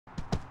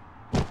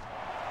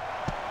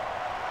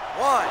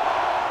1,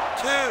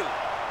 2.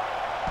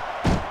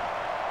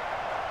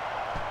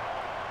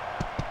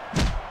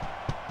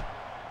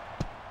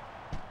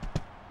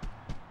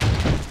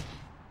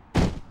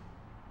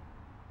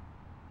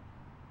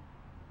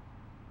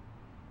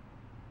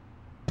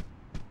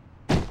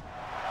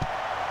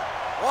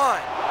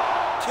 One,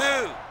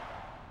 two,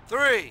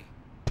 three.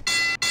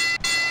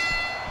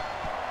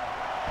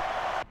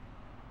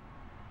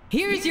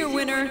 Here's your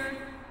winner,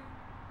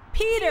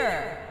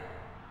 Peter.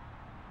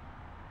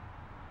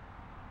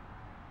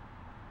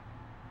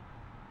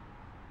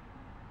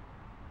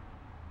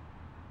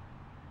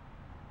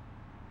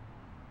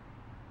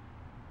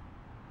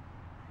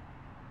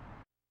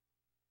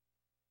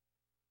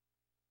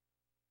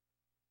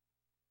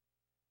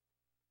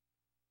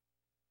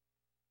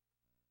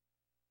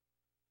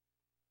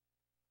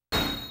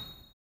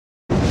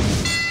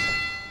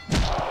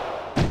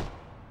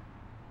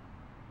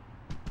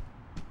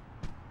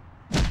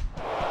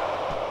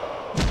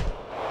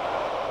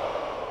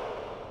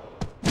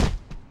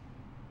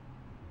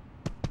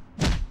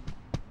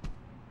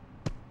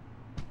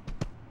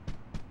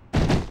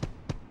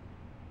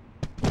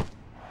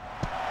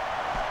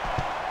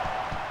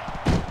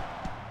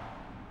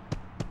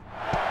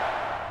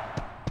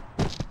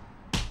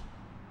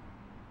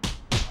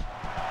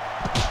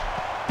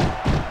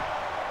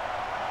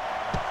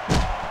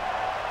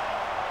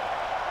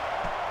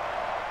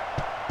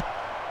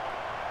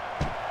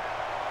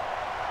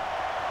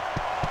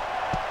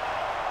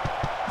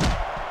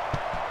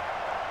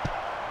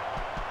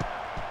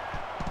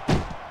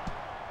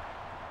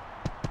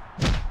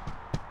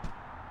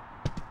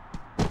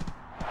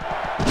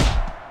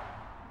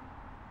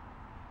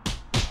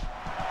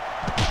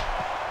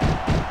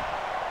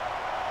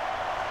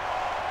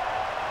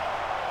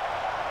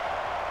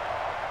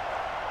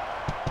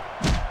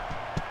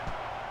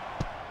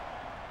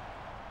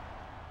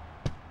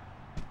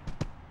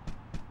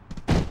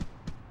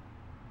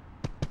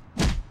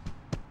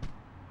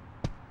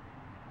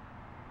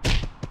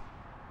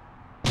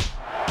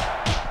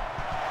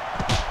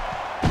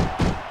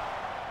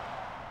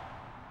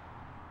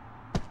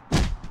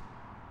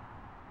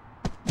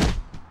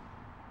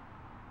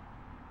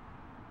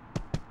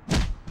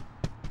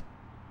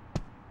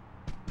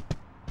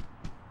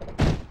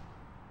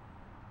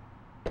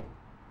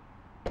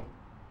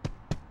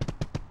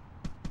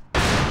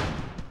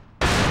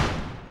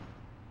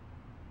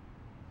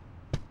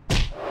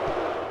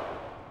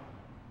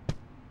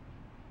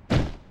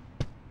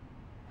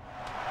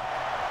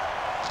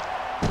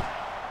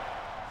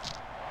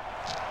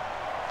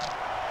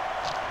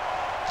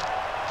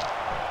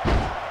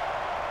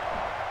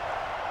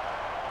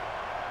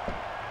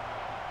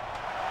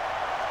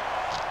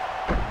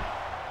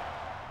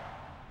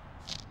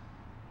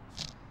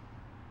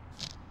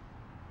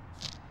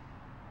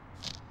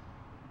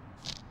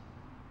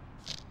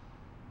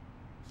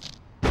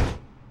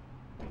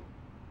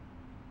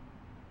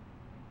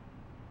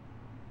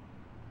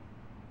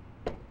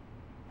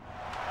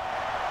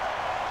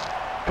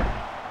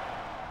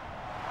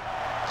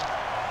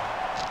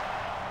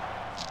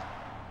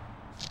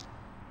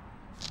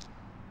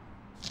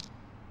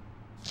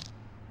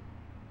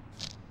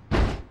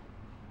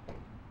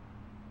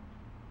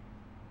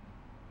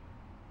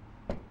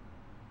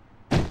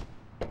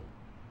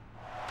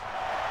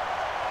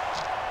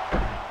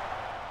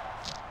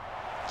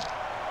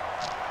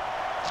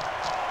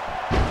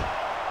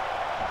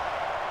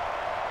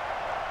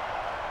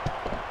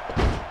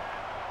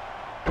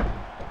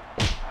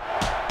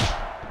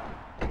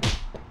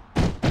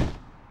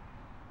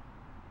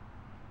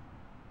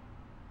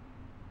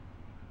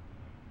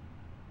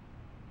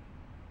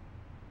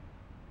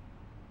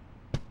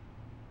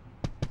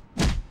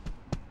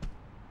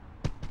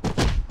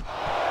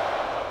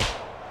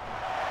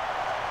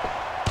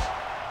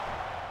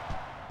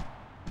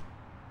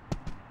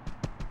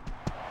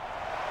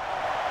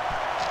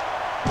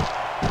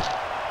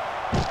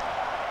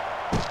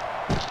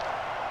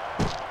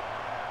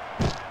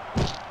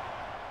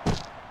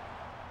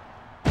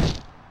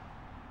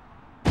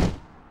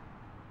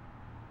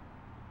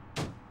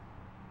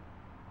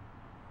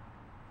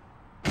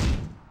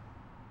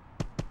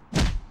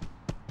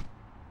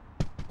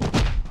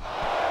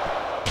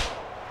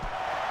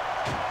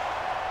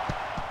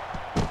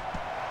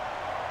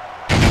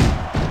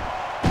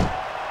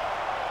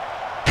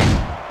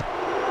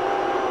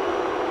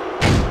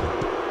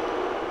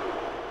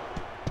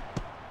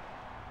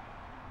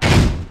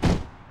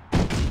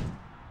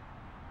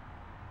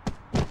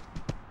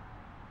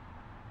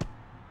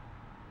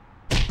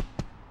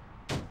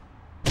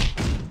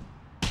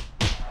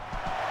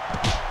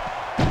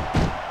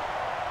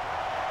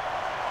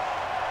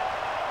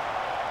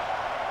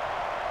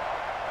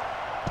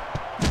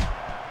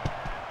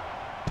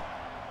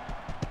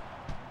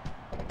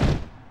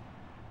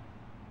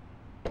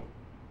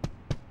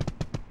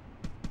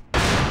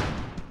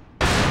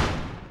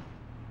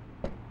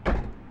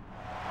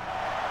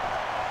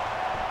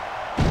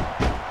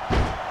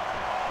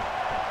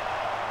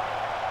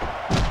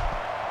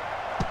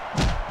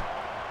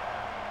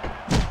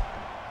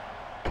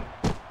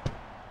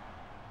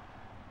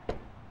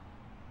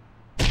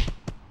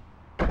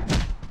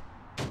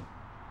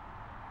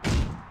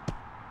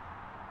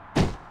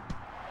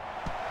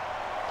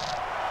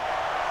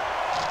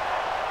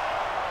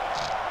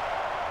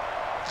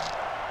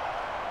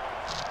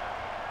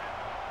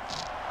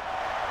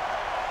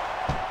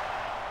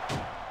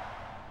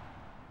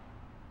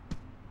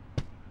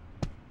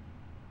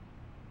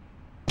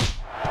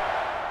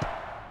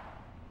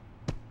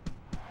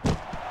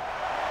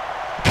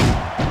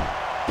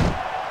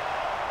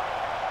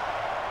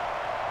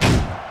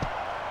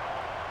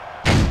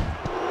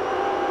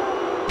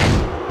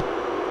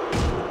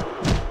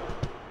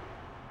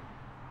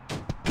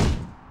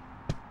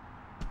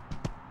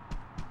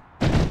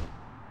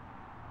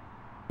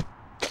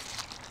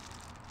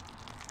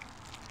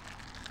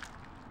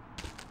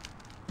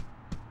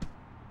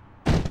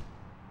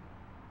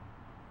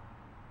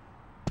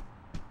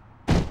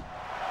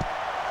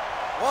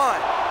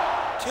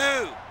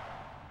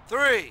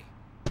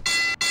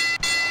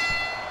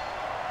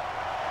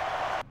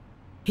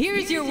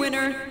 Here's your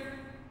winner,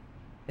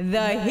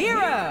 the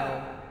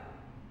Hero.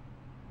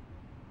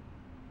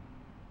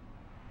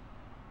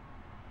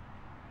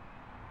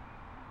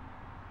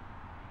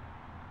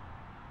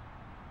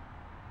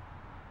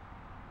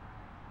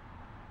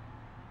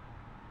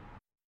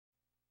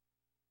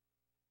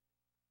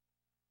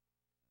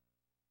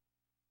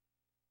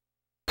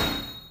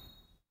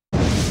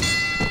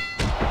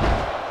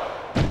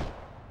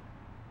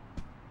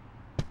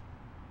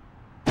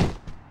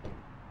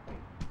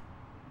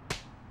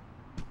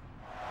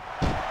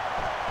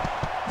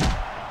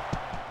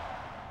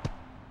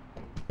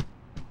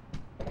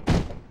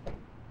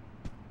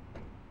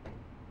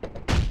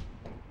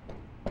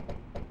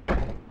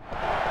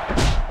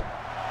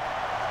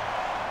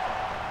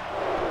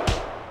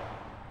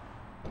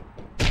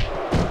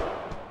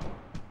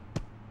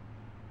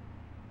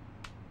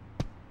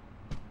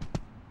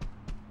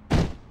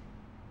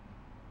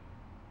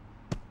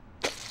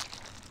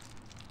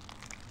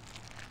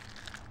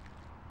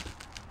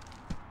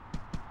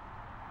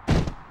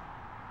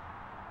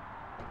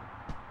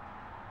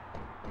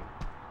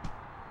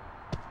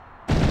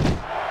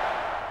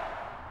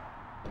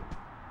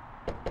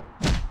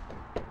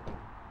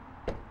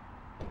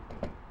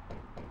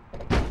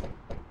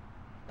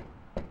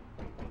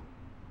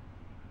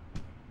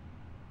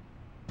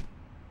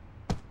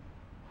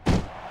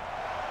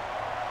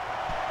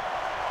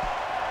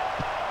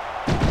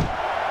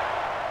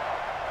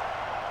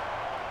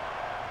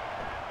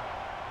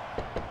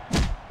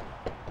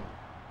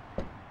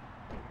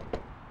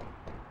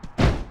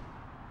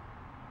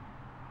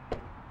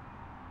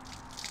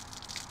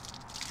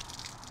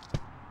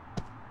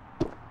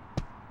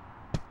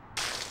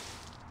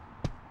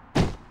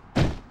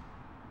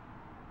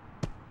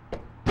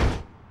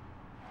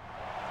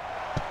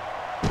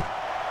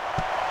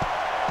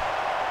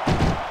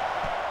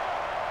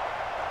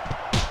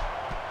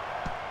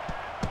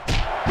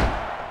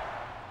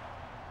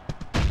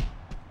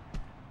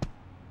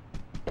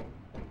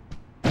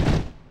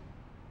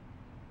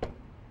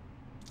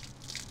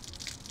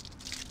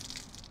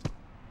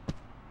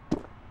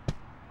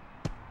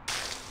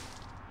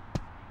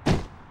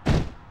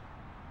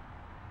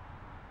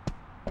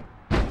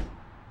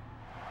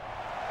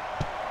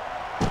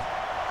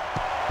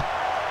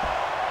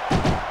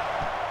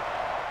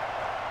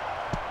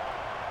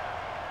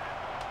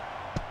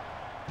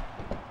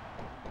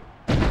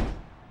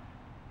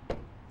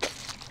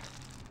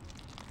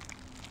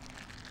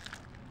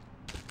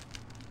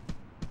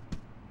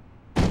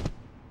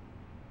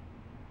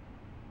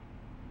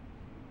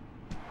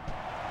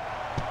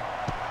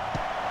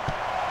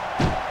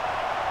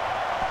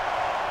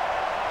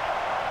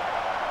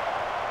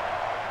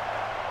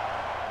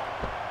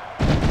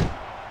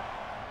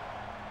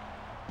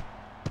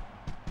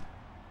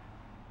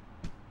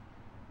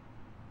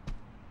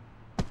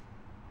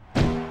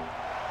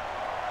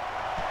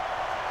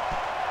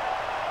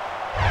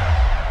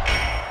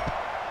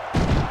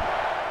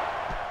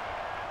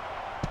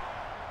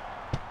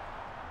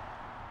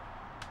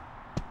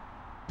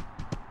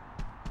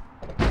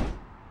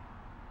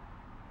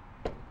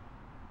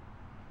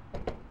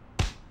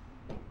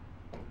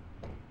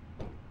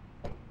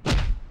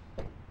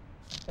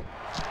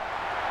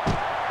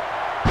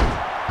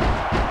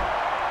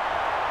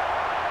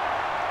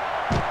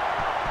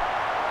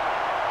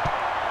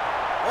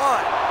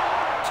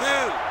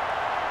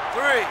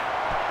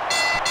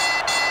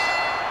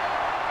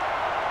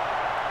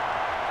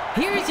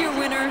 Here's your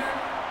winner,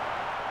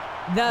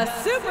 the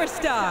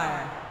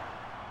Superstar.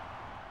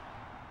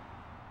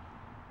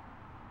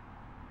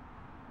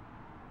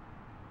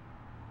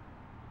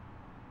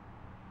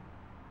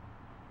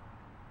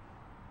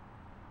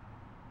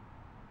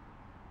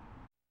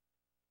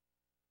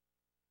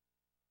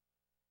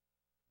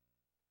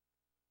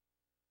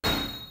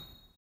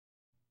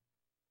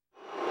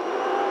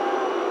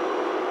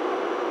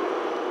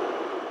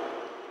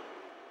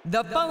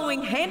 The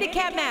following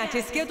handicap match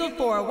is scheduled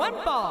for one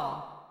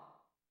fall.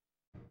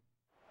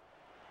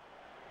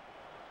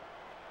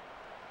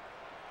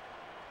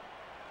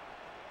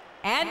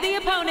 And the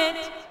opponent,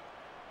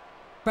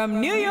 from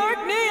New York,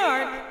 New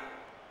York,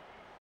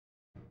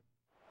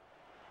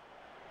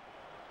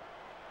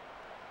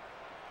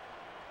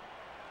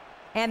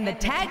 and the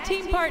tag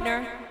team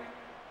partner,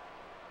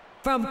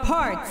 from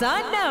parts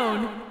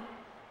unknown,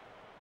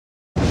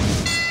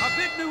 a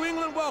big New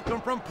England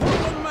welcome from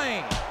Portland,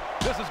 Maine.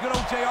 This is good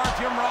old JR,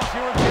 Jim Ross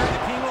here with Jerry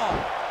the King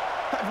Law.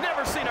 I've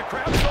never seen a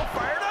crowd so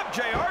fired up,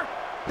 JR.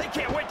 They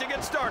can't wait to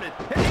get started,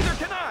 and neither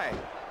can I.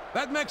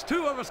 That makes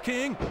two of us,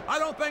 King. I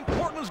don't think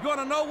Portland's going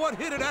to know what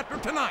hit it after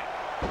tonight.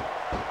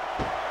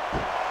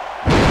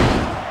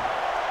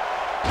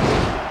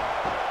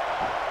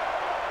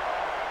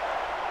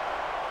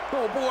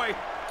 Oh boy,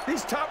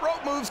 these top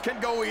rope moves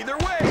can go either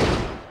way.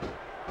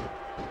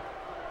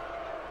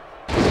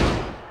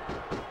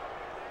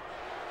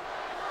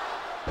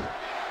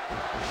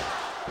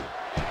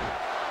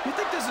 You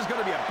think this is going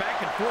to be a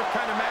back and forth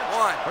kind of match?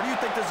 Or do you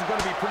think this is going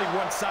to be pretty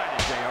one-sided,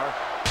 JR?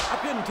 I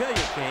couldn't tell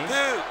you, King.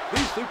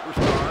 These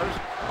superstars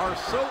are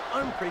so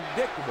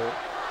unpredictable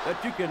that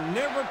you can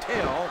never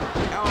tell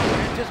how a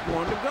match is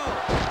going to go.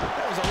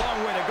 That was a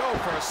long way to go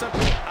for a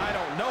simple I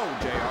don't know,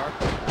 JR.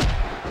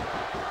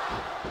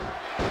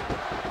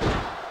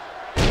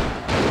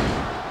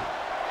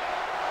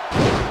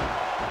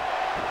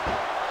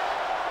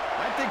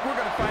 I think we're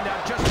going to find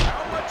out just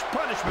how much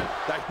punishment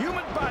the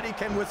human body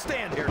can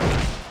withstand here.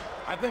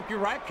 I think you're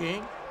right,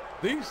 King.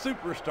 These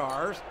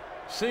superstars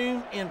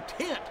seem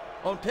intent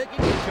on taking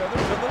each other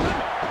to the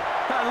limit.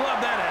 I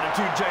love that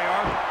attitude,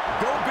 JR.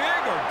 Go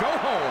big or go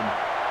home.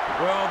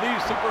 Well,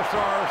 these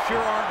superstars sure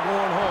aren't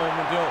going home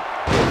until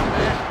this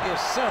match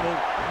is settled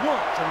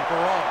once and for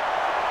all.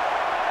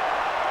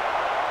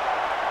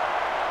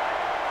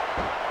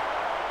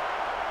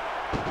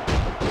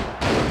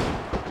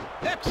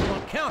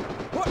 Excellent counter.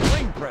 What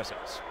ring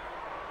presence.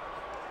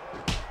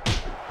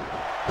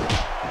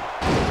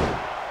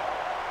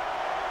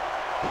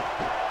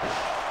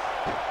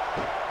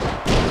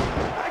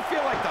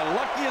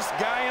 Luckiest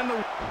guy in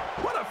the...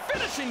 What a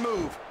finishing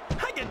move!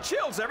 I get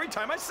chills every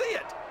time I see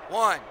it.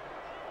 1,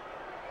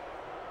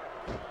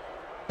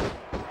 2,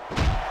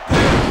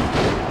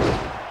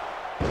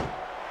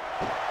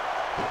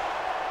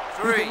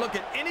 3. You can look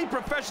at any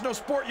professional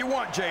sport you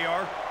want,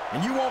 JR,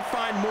 and you won't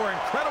find more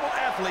incredible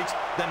athletes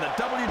than the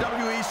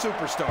WWE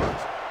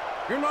superstars.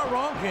 You're not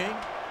wrong, King.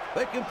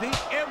 They compete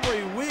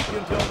every week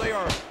until they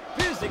are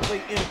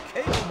physically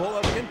incapable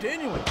of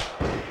continuing.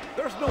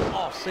 There's no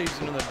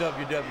off-season in the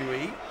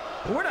WWE.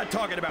 We're not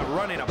talking about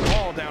running a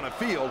ball down a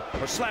field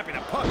or slapping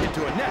a puck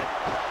into a net.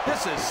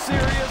 This is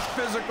serious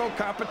physical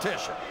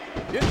competition.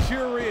 It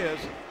sure is.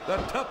 The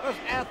toughest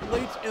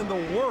athletes in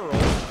the world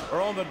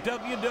are on the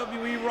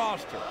WWE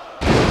roster.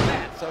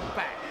 That's a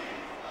fact.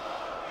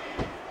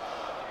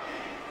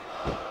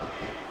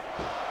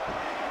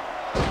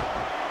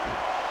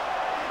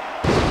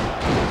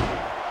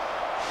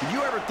 Did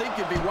you ever think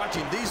you'd be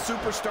watching these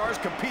superstars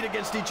compete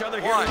against each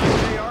other here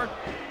tonight, JR?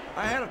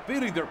 I had a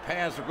feeling their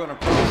paths are going to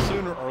cross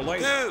sooner or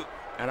later. 2.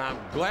 And I'm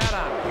glad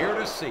I'm here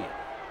to see it.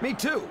 Me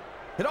too.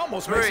 It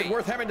almost 3. makes it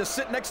worth having to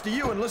sit next to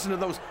you and listen to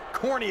those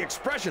corny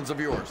expressions of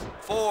yours.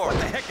 4. What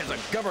the heck is a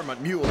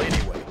government mule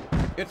anyway?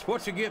 It's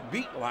what you get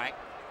beat like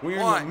when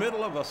you're 1. in the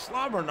middle of a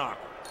slobber knocker.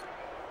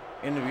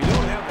 And if you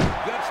don't have the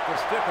guts to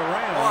stick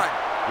around, 1.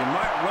 you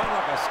might run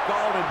like a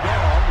scalded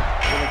dog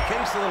in a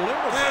case of the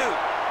liver.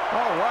 2.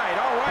 All right,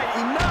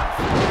 enough!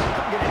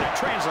 I'm getting a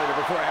translator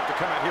before I have to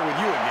come out here with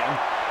you again.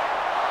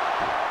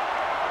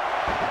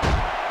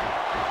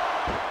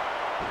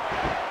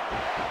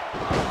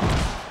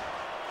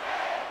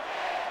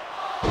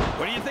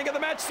 What do you think of the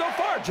match so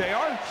far,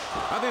 JR?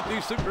 I think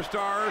these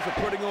superstars are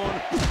putting on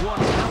one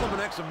hell of an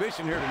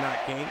exhibition here tonight,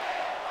 King.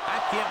 I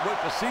can't wait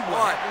to see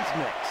what happens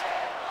next.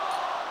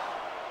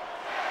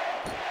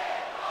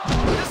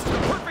 This is the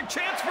perfect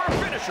chance for a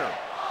finisher.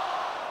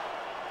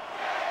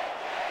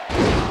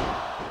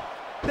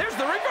 There's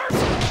the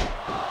reversal.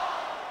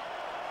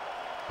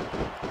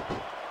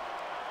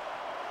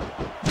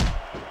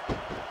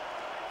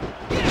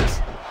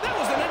 Yes, that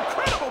was an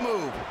incredible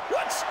move.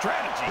 What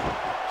strategy?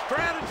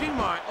 Strategy,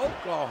 my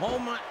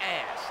Oklahoma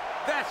ass.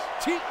 That's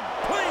cheating,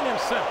 plain and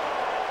simple.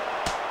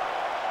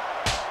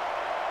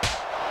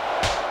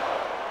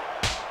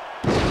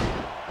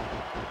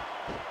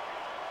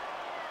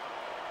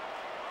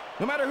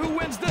 No matter who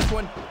wins this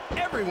one,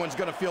 everyone's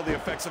going to feel the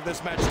effects of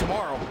this match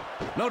tomorrow.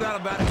 No doubt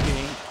about it,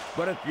 King.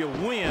 But if you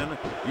win,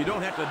 you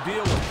don't have to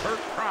deal with hurt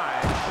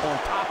pride on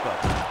top of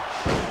it.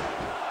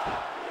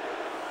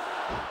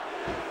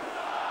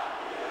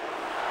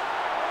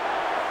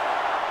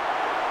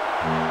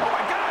 Oh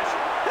my gosh,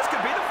 this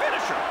could be the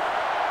finisher.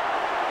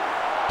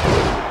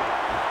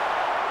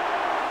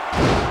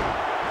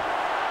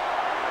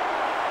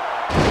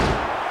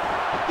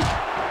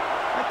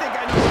 I think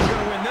I know who's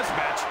going to win this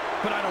match,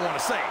 but I don't want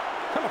to say.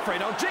 I'm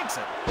afraid I'll jinx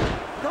it.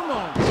 Come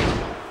on.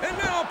 And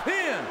now a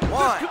pin.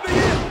 1. This could be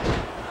it.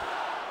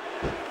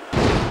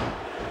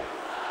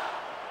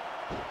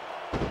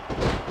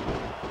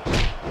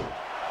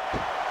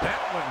 That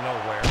went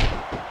nowhere.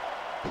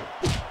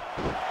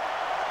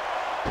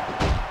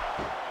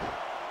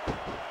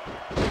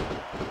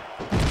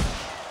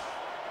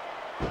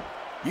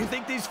 You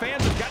think these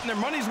fans have gotten their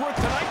money's worth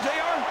tonight,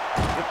 JR?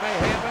 If they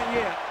haven't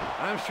yet,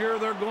 I'm sure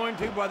they're going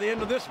to by the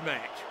end of this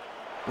match.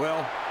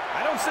 Well,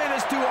 I don't say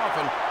this too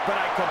often, but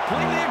I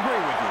completely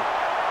agree with you.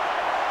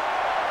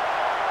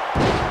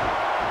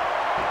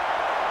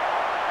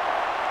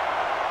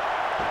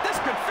 This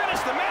could finish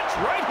the match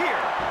right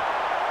here.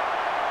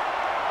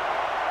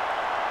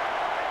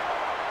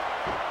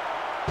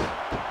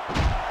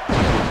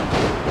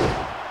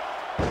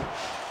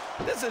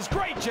 This is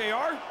great,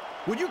 JR.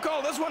 Would you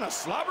call this one a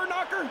slobber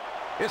knocker?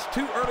 It's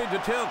too early to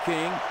tell,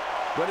 King,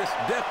 but it's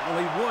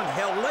definitely one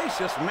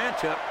hellacious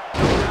matchup,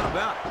 no doubt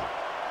about it.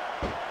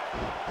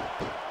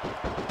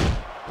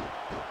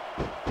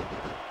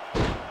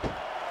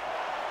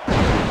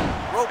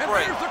 Rope And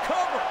break. there's the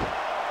cover.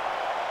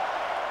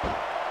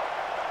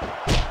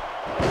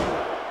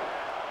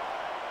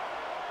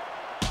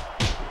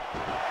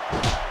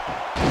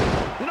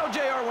 You know,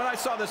 JR, when I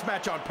saw this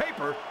match on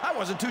paper, I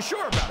wasn't too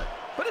sure about it.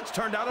 But it's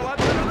turned out a lot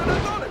better than I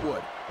thought it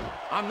would.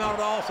 I'm not at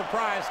all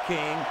surprised,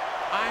 King.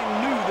 I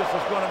knew this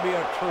was going to be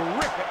a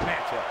terrific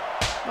matchup.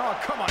 Oh,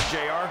 come on,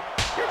 JR.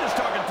 You're just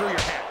talking through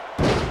your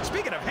hat.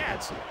 Speaking of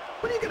hats,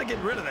 when are you going to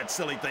get rid of that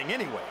silly thing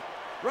anyway?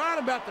 Right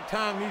about the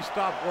time you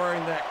stop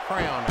wearing that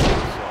crown, I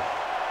would say.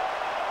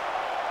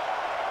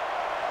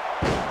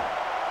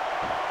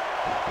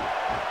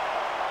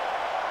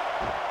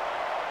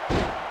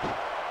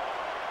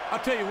 I'll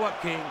tell you what,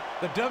 King,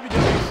 the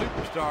WWE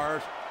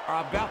Superstars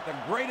are about the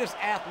greatest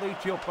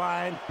athletes you'll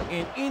find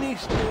in any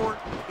sport,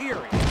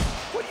 period.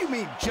 What do you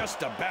mean,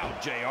 just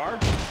about, JR?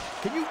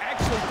 Can you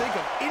actually think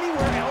of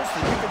anywhere else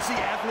that you can see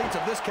athletes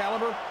of this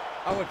caliber?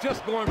 I was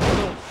just going for a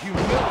little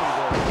humility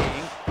there,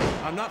 King.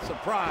 I'm not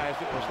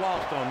surprised it was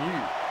lost on you.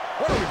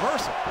 What a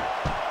reversal.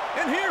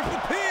 And here's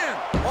the pin.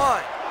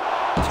 1,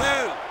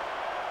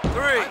 2,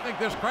 3. I think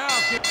this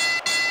crowd can...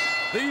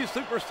 These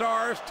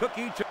superstars took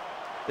each...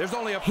 There's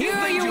only a few Here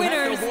are things your you have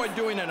winners. to avoid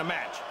doing in a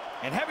match.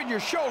 And having your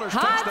shoulders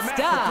Hot touch the mat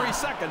stuff. for 3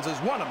 seconds is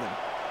one of them.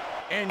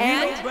 And you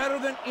know better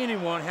than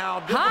anyone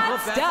how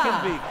difficult that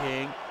can be,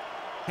 King.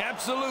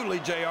 Absolutely,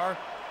 JR.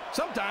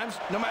 Sometimes,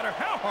 no matter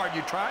how hard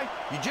you try,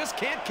 you just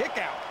can't kick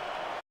out.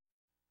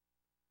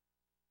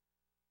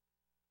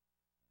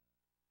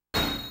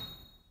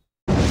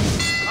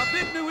 A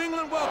big New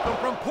England welcome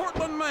from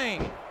Portland,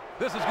 Maine.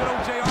 This is good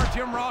old JR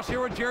Jim Ross here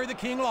with Jerry the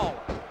King Lawler.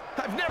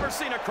 I've never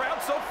seen a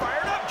crowd so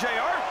fired up,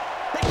 JR.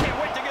 They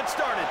can't wait to get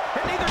started,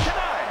 and neither can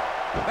I.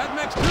 That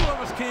makes 2 of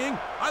us, King.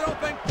 I don't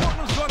think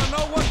Portland's going to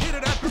know what hit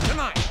it after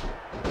tonight.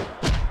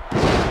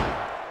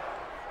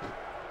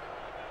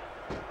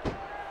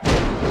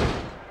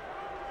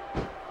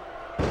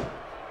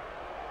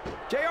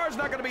 JR's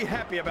not going to be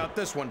happy about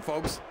this one,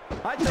 folks.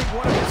 I think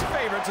one of his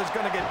favorites is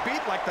going to get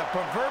beat like the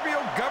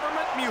proverbial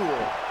government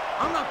mule.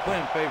 I'm not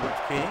playing favorites,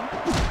 King.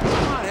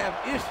 I might have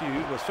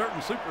issues with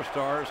certain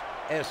superstars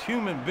as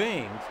human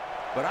beings,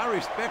 but I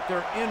respect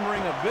their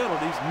in-ring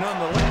abilities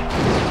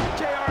nonetheless.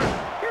 JR,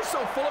 you're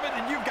so full of it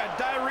that you've got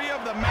diarrhea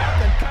of the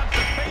mouth and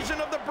constipation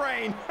of the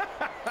brain.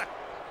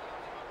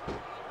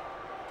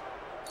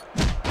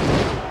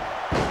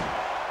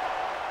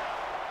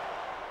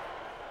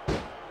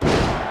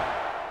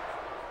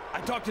 I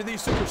talked to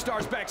these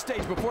superstars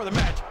backstage before the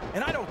match,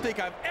 and I don't think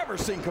I've ever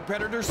seen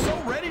competitors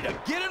so ready to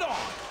get it on.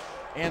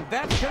 And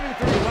that's coming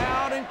through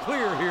loud and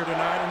clear here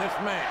tonight in this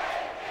match.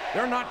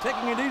 They're not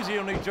taking it easy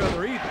on each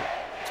other either.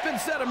 It's been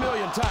said a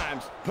million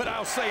times, but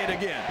I'll say it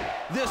again.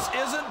 This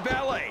isn't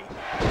ballet.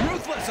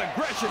 Ruthless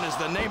aggression is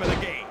the name of the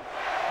game.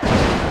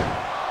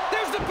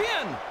 There's the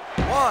pin.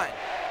 1,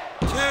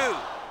 2.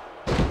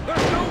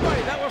 There's no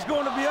way that was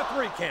going to be a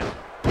 3 count.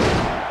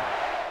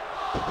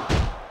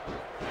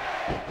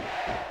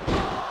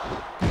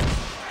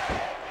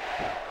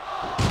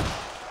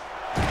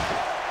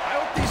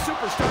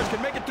 Superstars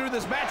can make it through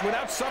this match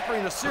without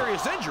suffering a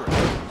serious injury.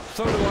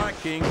 So do I,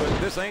 King, but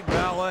this ain't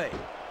ballet.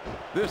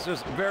 This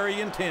is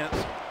very intense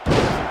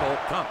physical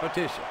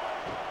competition.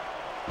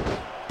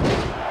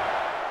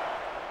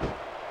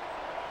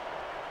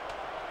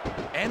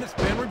 And it's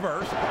been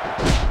reversed.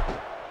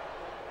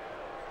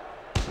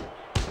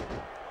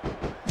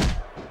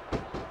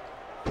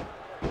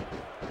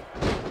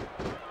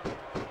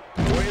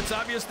 Boy, it's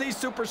obvious these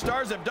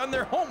superstars have done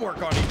their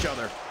homework on each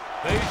other.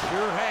 They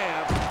sure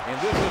have,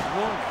 and this is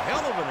one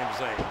hell of an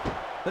exam.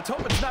 Let's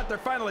hope it's not their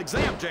final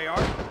exam,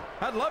 JR.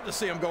 I'd love to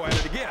see them go at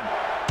it again.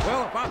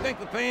 Well, if I think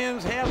the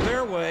fans have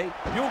their way,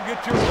 you'll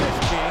get your wish,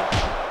 King.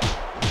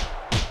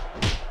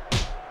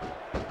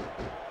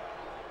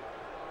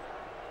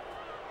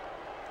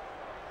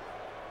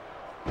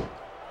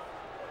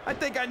 I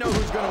think I know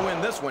who's going to win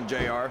this one,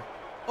 JR.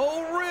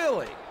 Oh,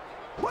 really?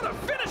 What a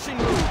finishing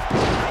move!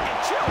 I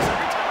get chills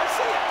every time I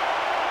see it.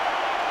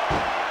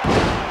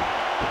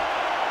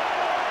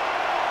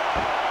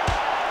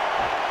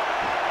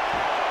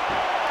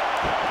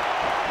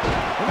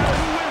 No matter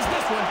who wins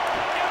this one,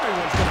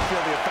 everyone's going to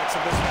feel the effects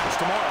of this match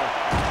tomorrow.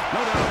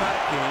 No doubt about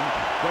it, King.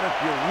 But if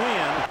you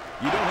win,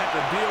 you don't have to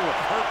deal with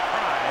hurt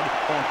pride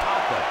on top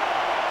of it.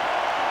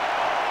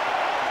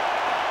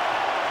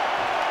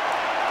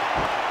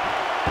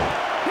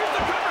 Here's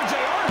the cover,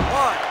 JR.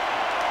 1,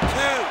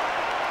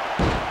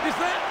 2. Is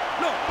that?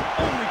 No,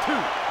 only 2.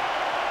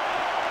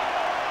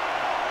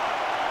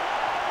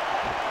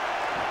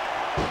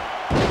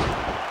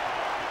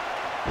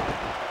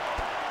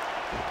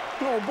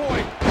 Oh, boy.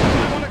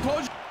 I want to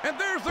close. And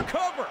there's the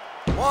cover.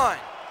 1,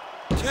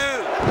 2.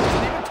 That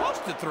wasn't even close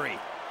to 3.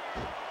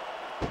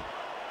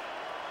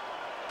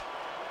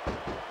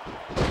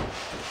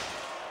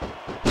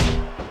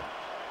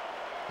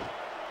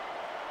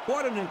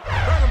 What an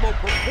incredible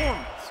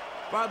performance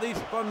by these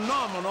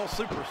phenomenal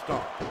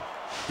superstars.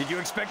 Did you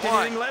expect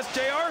One. anything less,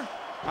 JR?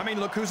 I mean,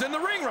 look who's in the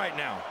ring right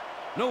now.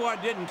 No, I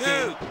didn't, Two.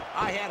 King.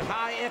 I had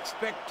high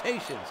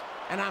expectations,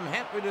 and I'm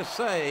happy to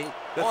say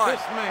that One.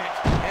 this match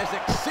has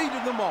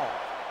exceeded them all.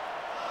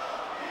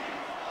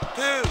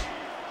 2,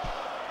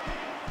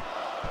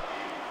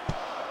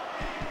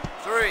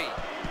 3.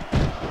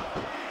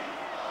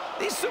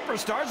 These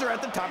superstars are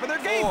at the top of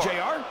their game, 4.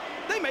 JR.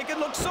 They make it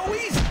look so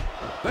easy.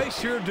 They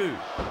sure do.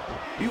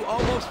 You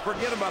almost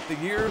forget about the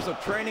years of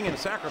training and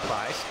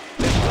sacrifice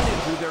they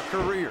put into their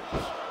careers.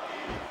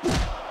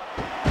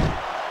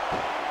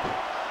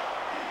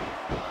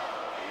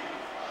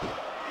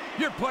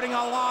 You're putting a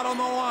lot on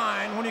the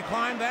line when you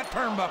climb that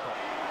turnbuckle.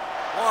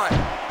 1,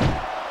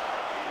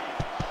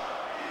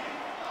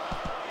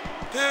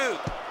 2.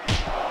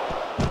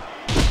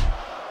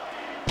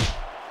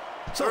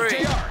 So, 3.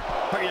 JR,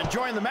 are you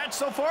enjoying the match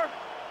so far?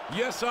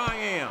 Yes, I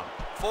am.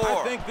 4.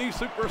 I think these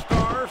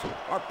superstars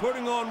are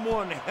putting on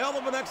one hell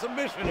of an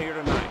exhibition here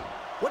tonight.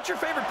 What's your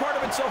favorite part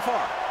of it so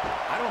far?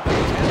 I don't think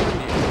it's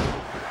happened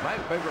yet. My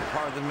favorite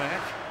part of the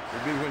match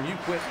would be when you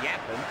quit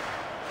yapping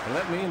and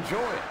let me enjoy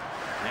it.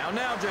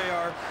 Now,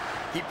 JR.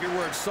 Keep your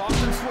words soft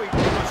and sweet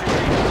because you're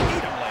ready to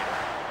eat them later.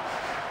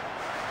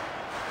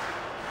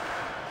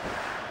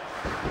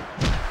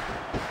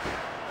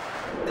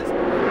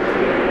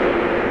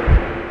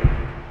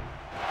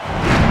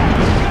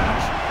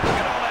 Gosh, look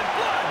at all that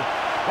blood.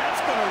 That's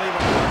going to leave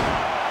a mark.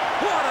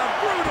 What a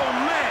brutal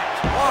match!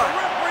 1,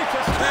 The referee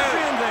to step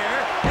 2, in there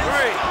and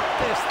 3. stop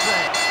this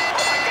thing.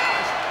 Oh, my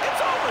gosh.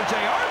 It's over,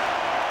 JR.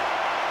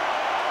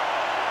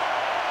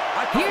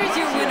 I thought Here's I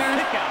your see a winner.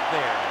 kick out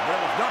there, but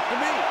it was not to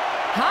be.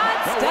 Hot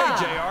No way,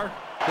 stuff. JR.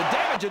 The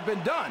damage had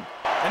been done,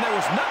 and there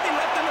was nothing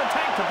left in the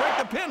tank to break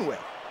the pin with.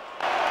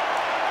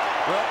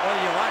 Well,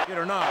 whether you like it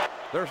or not,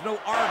 there's no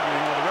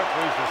arguing with the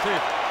referee's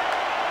decision.